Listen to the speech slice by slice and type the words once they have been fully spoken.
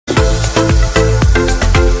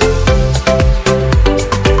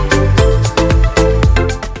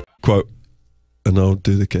Quote, and I'll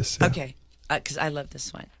do the kiss. Yeah. Okay, because I love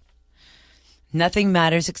this one. Nothing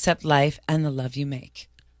matters except life and the love you make.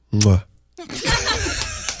 Mwah.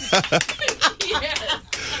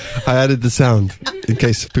 I added the sound in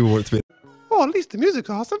case people want it to be. Oh, at least the music's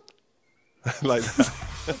awesome. Like that.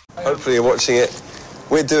 Hopefully you're watching it.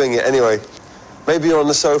 We're doing it anyway. Maybe you're on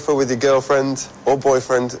the sofa with your girlfriend or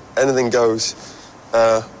boyfriend. Anything goes.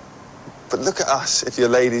 But look at us, if you're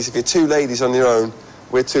ladies. If you're two ladies on your own,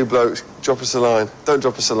 we're two blokes. Drop us a line. Don't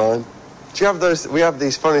drop us a line. Do you have those? We have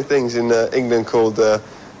these funny things in England called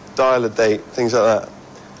dial a date, things like that.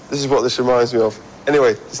 This is what this reminds me of.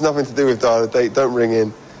 Anyway, it's nothing to do with dial a date. Don't ring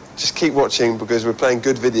in. Just keep watching because we're playing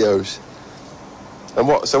good videos. And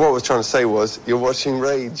what we're trying to say was, you're watching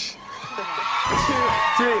Rage. 2,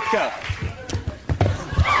 3, go.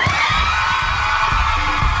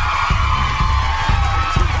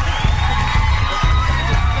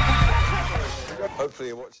 Hopefully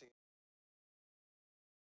you're watching.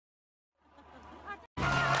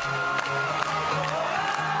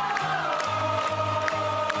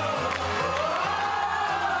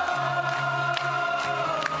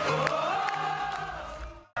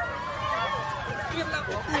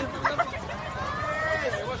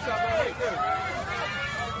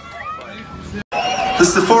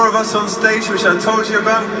 There's the four of us on stage, which I told you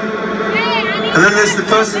about. And then there's the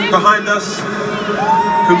person behind us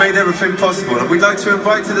who made everything possible. And we'd like to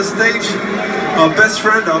invite to the stage our best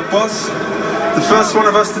friend, our boss, the first one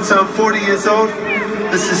of us to turn 40 years old.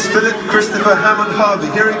 This is Philip Christopher Hammond Harvey.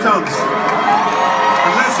 Here he comes.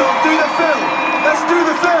 And let's all do the film. Let's do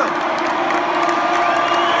the film.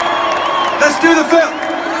 Let's do the film.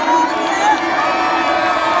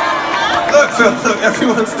 Look, Phil, look,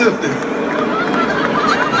 everyone's doing it.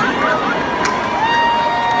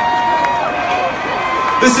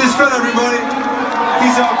 This is Phil, everybody.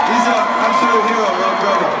 He's our absolute hero, our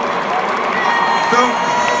brother. Phil,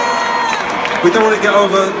 we don't want to get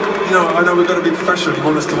over, you know, I know we've got to be professional, you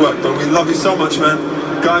want us to work, but we love you so much, man.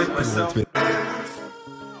 Guy, myself.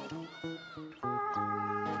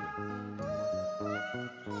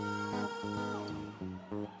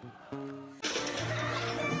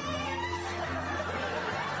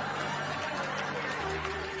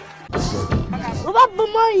 What about Bob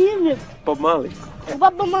Marley? Bob Marley. What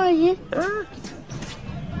about Bob Marley?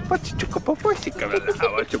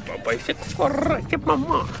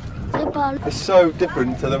 It's so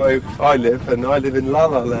different to the way I live, and I live in La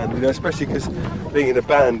La Land, you know, especially because being in a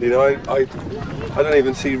band, you know, I don't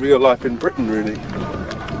even see real life in Britain, really.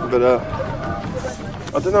 But,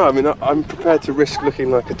 I don't know, I mean, I'm prepared to risk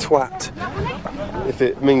looking like a twat if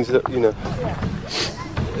it means that, you know,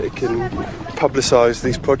 it can publicise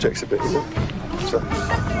these projects a bit, you know. So,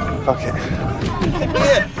 fuck it.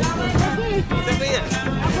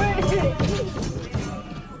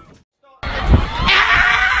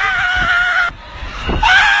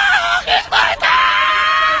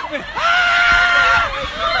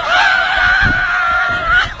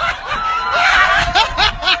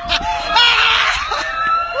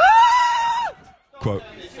 Quote.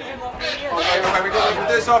 We're going to do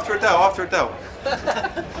this after Adele,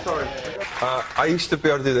 Sorry. I used to be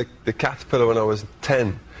able to do the caterpillar when I was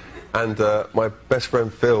 10, and my best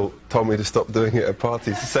friend Phil told me to stop doing it at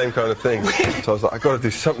parties, the same kind of thing. So I was like, I've got to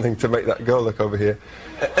do something to make that girl look over here.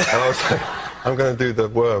 And I was like, I'm going to do the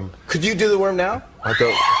worm. Could you do the worm now? I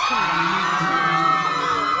don't.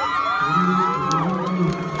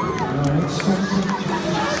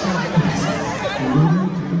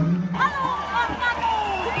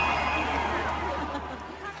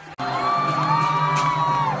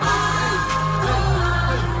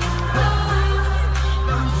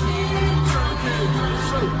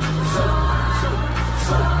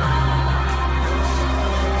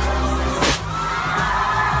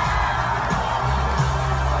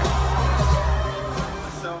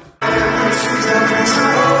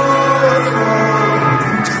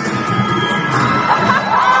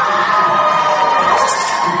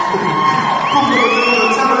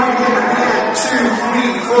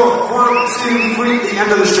 The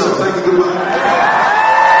end of the show. Thank you. Goodbye.